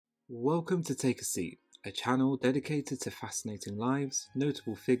Welcome to Take a Seat, a channel dedicated to fascinating lives,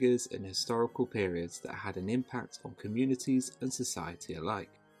 notable figures and historical periods that had an impact on communities and society alike.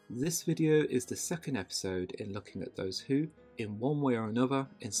 This video is the second episode in looking at those who, in one way or another,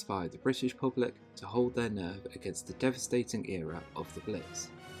 inspired the British public to hold their nerve against the devastating era of the Blitz.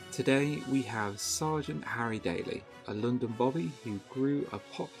 Today we have Sergeant Harry Daley, a London bobby who grew a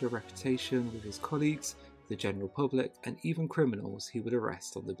popular reputation with his colleagues, the general public and even criminals he would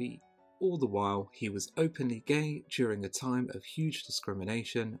arrest on the beat. All the while, he was openly gay during a time of huge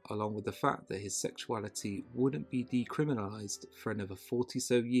discrimination, along with the fact that his sexuality wouldn't be decriminalised for another 40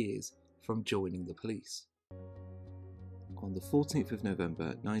 so years from joining the police. On the 14th of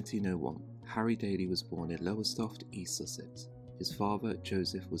November 1901, Harry Daley was born in Lowestoft, East Sussex. His father,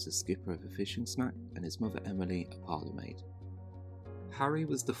 Joseph, was a skipper of a fishing smack and his mother, Emily, a parlourmaid. Harry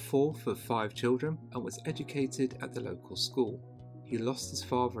was the fourth of 5 children and was educated at the local school. He lost his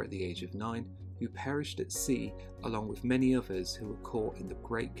father at the age of 9, who perished at sea along with many others who were caught in the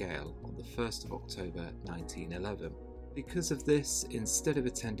Great Gale on the 1st of October 1911. Because of this, instead of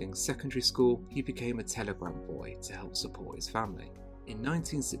attending secondary school, he became a telegram boy to help support his family. In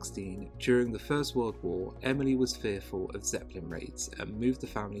 1916, during the First World War, Emily was fearful of Zeppelin raids and moved the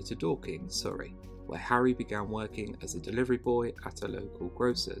family to Dorking, Surrey, where Harry began working as a delivery boy at a local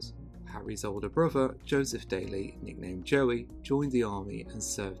grocer's. Harry's older brother, Joseph Daley, nicknamed Joey, joined the army and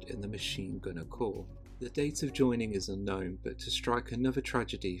served in the Machine Gunner Corps. The date of joining is unknown, but to strike another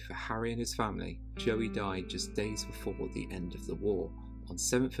tragedy for Harry and his family, Joey died just days before the end of the war, on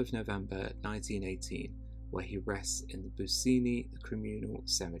 7th of November 1918, where he rests in the Bussigny Communal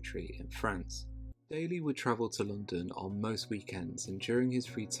Cemetery in France. Daley would travel to London on most weekends and during his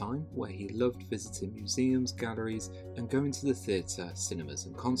free time, where he loved visiting museums, galleries and going to the theatre, cinemas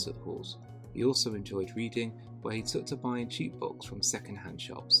and concert halls. He also enjoyed reading, where he took to buying cheap books from second-hand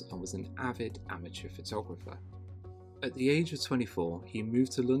shops and was an avid amateur photographer. At the age of 24, he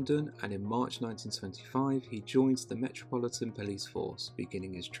moved to London and in March 1925 he joined the Metropolitan Police Force,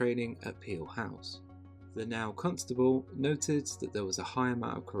 beginning his training at Peel House. The now constable noted that there was a high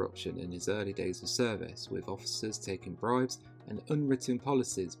amount of corruption in his early days of service, with officers taking bribes and unwritten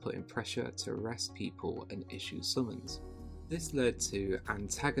policies putting pressure to arrest people and issue summons. This led to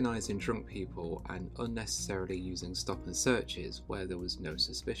antagonising drunk people and unnecessarily using stop and searches where there was no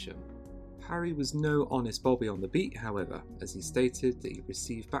suspicion. Harry was no honest bobby on the beat, however, as he stated that he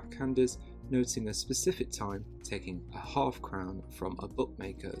received backhanders, noting a specific time taking a half-crown from a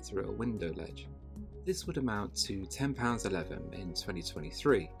bookmaker through a window ledge. This would amount to £10.11 in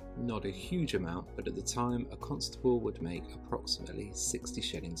 2023, not a huge amount, but at the time a constable would make approximately 60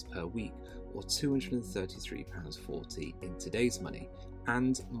 shillings per week or £233.40 in today's money,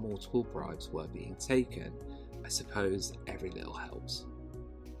 and multiple bribes were being taken. I suppose every little helps.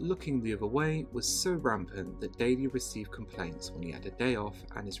 Looking the other way was so rampant that Daley received complaints when he had a day off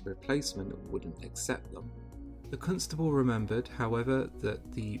and his replacement wouldn't accept them. The constable remembered, however,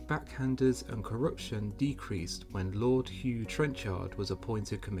 that the backhanders and corruption decreased when Lord Hugh Trenchard was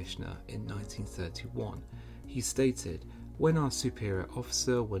appointed commissioner in 1931. He stated, "When our superior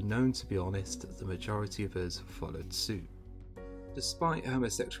officer were known to be honest, the majority of us followed suit." Despite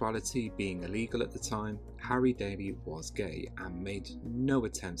homosexuality being illegal at the time, Harry Daley was gay and made no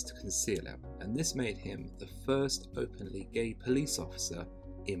attempts to conceal it, and this made him the first openly gay police officer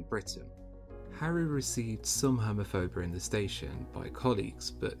in Britain. Harry received some homophobia in the station by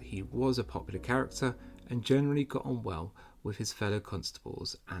colleagues, but he was a popular character and generally got on well with his fellow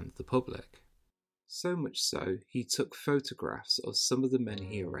constables and the public. So much so, he took photographs of some of the men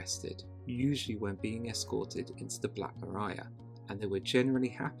he arrested, usually when being escorted into the Black Maria, and they were generally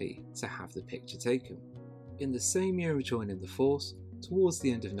happy to have the picture taken. In the same year of joining the force, towards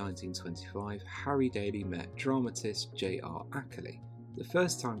the end of 1925, Harry Daley met dramatist J.R. Ackley, the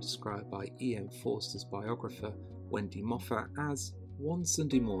first time described by E.M. Forster's biographer Wendy Moffat as, "One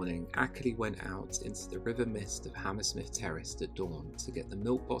Sunday morning, Ackley went out into the river mist of Hammersmith Terrace at dawn to get the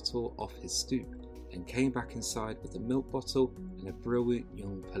milk bottle off his stoop, and came back inside with the milk bottle and a brilliant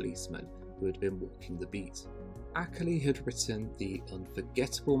young policeman who had been walking the beat." Ackley had written the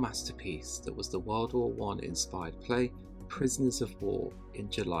unforgettable masterpiece that was the World War I inspired play Prisoners of War in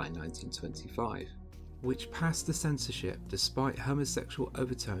July 1925. Which passed the censorship despite homosexual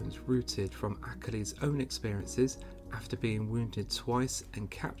overtones rooted from Ackley's own experiences after being wounded twice and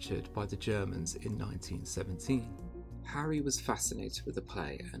captured by the Germans in 1917. Harry was fascinated with the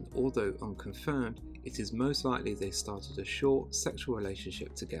play, and although unconfirmed, it is most likely they started a short sexual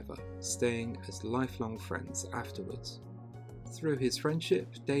relationship together, staying as lifelong friends afterwards. Through his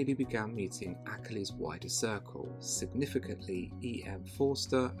friendship, Daley began meeting Ackley's wider circle, significantly E.M.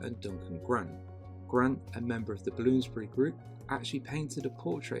 Forster and Duncan Grant. Grant, a member of the Bloomsbury Group, actually painted a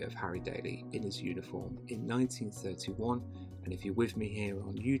portrait of Harry Daley in his uniform in 1931, and if you're with me here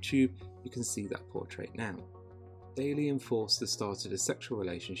on YouTube, you can see that portrait now. Daley and Forster started a sexual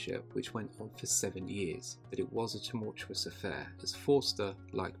relationship which went on for 7 years, but it was a tumultuous affair as Forster,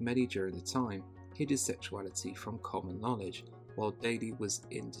 like many during the time, hid his sexuality from common knowledge, while Daley was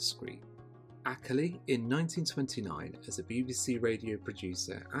indiscreet. Ackley, in 1929, as a BBC radio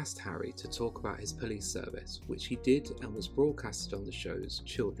producer, asked Harry to talk about his police service, which he did and was broadcasted on the shows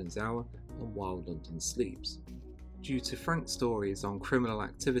Children's Hour and While London Sleeps. Due to frank stories on criminal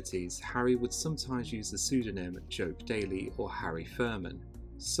activities, Harry would sometimes use the pseudonym Joke Daley or Harry Furman.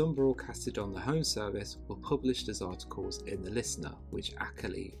 Some broadcasted on the Home Service were published as articles in The Listener, which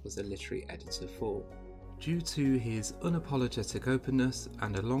Ackley was a literary editor for. Due to his unapologetic openness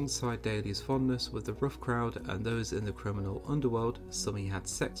and alongside Daley's fondness with the rough crowd and those in the criminal underworld, some he had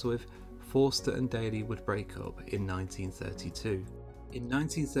sex with, Forster and Daley would break up in 1932. In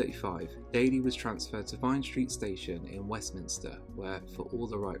 1935, Daley was transferred to Vine Street Station in Westminster, where, for all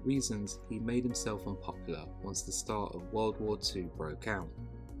the right reasons, he made himself unpopular once the start of World War II broke out.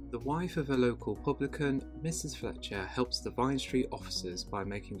 The wife of a local publican, Mrs. Fletcher, helps the Vine Street officers by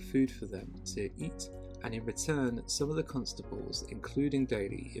making food for them to eat, and in return, some of the constables, including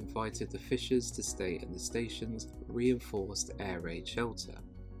Daley, invited the Fishers to stay in the station's reinforced air raid shelter.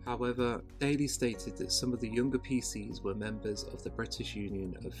 However, Daley stated that some of the younger PCs were members of the British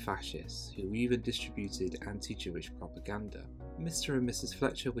Union of Fascists, who even distributed anti-Jewish propaganda. Mr. and Mrs.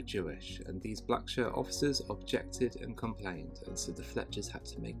 Fletcher were Jewish, and these black-shirt officers objected and complained, and so the Fletchers had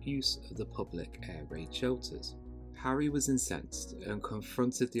to make use of the public air raid shelters. Harry was incensed and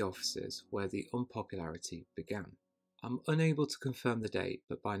confronted the officers, where the unpopularity began. I'm unable to confirm the date,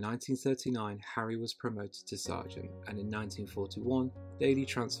 but by 1939 Harry was promoted to sergeant, and in 1941 Daley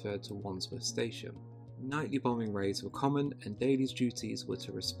transferred to Wandsworth Station. Nightly bombing raids were common, and Daley's duties were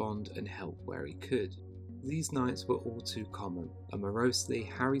to respond and help where he could. These nights were all too common, and morosely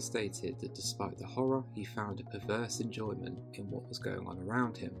Harry stated that despite the horror he found a perverse enjoyment in what was going on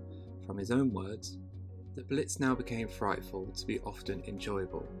around him. From his own words, "The Blitz now became frightful to be often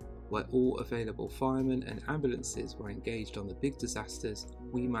enjoyable. Where all available firemen and ambulances were engaged on the big disasters,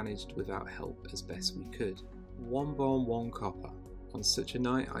 we managed without help as best we could. One bomb, one copper. On such a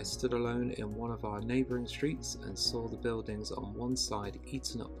night I stood alone in one of our neighbouring streets and saw the buildings on one side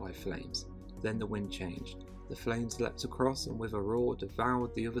eaten up by flames. Then the wind changed. The flames leapt across and with a roar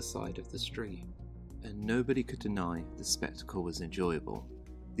devoured the other side of the street." And nobody could deny the spectacle was enjoyable.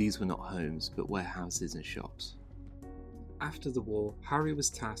 These were not homes, but warehouses and shops. After the war, Harry was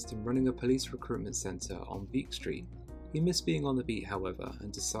tasked in running a police recruitment centre on Beak Street. He missed being on the beat, however,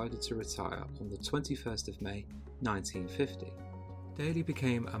 and decided to retire on the 21st of May 1950. Daley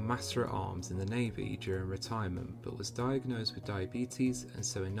became a Master-at-Arms in the Navy during retirement, but was diagnosed with diabetes, and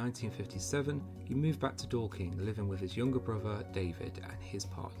so in 1957 he moved back to Dorking, living with his younger brother David and his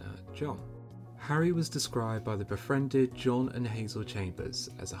partner John. Harry was described by the befriended John and Hazel Chambers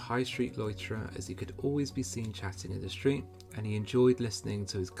as a high street loiterer, as he could always be seen chatting in the street, and he enjoyed listening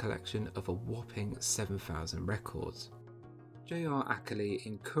to his collection of a whopping 7,000 records. J.R. Ackley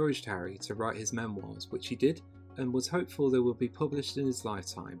encouraged Harry to write his memoirs, which he did, and was hopeful they would be published in his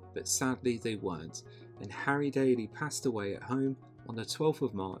lifetime, but sadly they weren't, and Harry Daley passed away at home on the 12th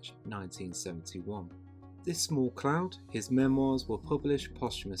of March 1971. This Small Cloud, his memoirs, were published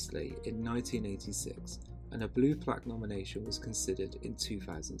posthumously in 1986, and a Blue Plaque nomination was considered in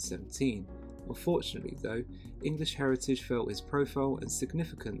 2017. Unfortunately though, English Heritage felt his profile and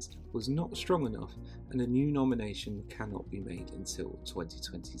significance was not strong enough, and a new nomination cannot be made until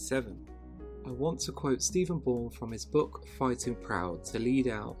 2027. I want to quote Stephen Bourne from his book Fighting Proud to lead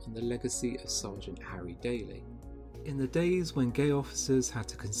out on the legacy of Sergeant Harry Daley. In the days when gay officers had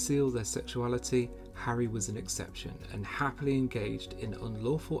to conceal their sexuality, Harry was an exception and happily engaged in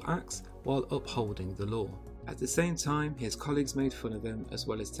unlawful acts while upholding the law. At the same time, his colleagues made fun of him, as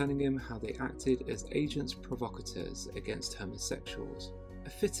well as telling him how they acted as agents provocateurs against homosexuals. A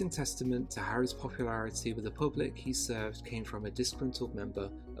fitting testament to Harry's popularity with the public he served came from a disgruntled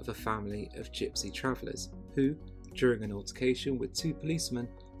member of a family of gypsy travellers who, during an altercation with two policemen,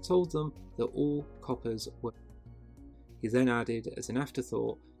 told them that all coppers were. He then added as an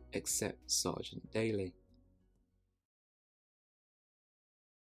afterthought, except Sergeant Daley.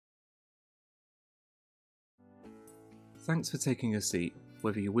 Thanks for taking a seat.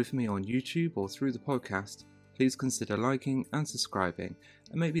 Whether you're with me on YouTube or through the podcast, please consider liking and subscribing,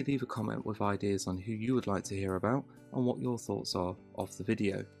 and maybe leave a comment with ideas on who you would like to hear about and what your thoughts are of the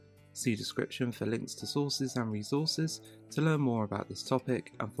video. See description for links to sources and resources to learn more about this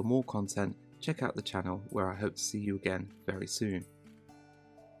topic, and for more content check out the channel, where I hope to see you again very soon.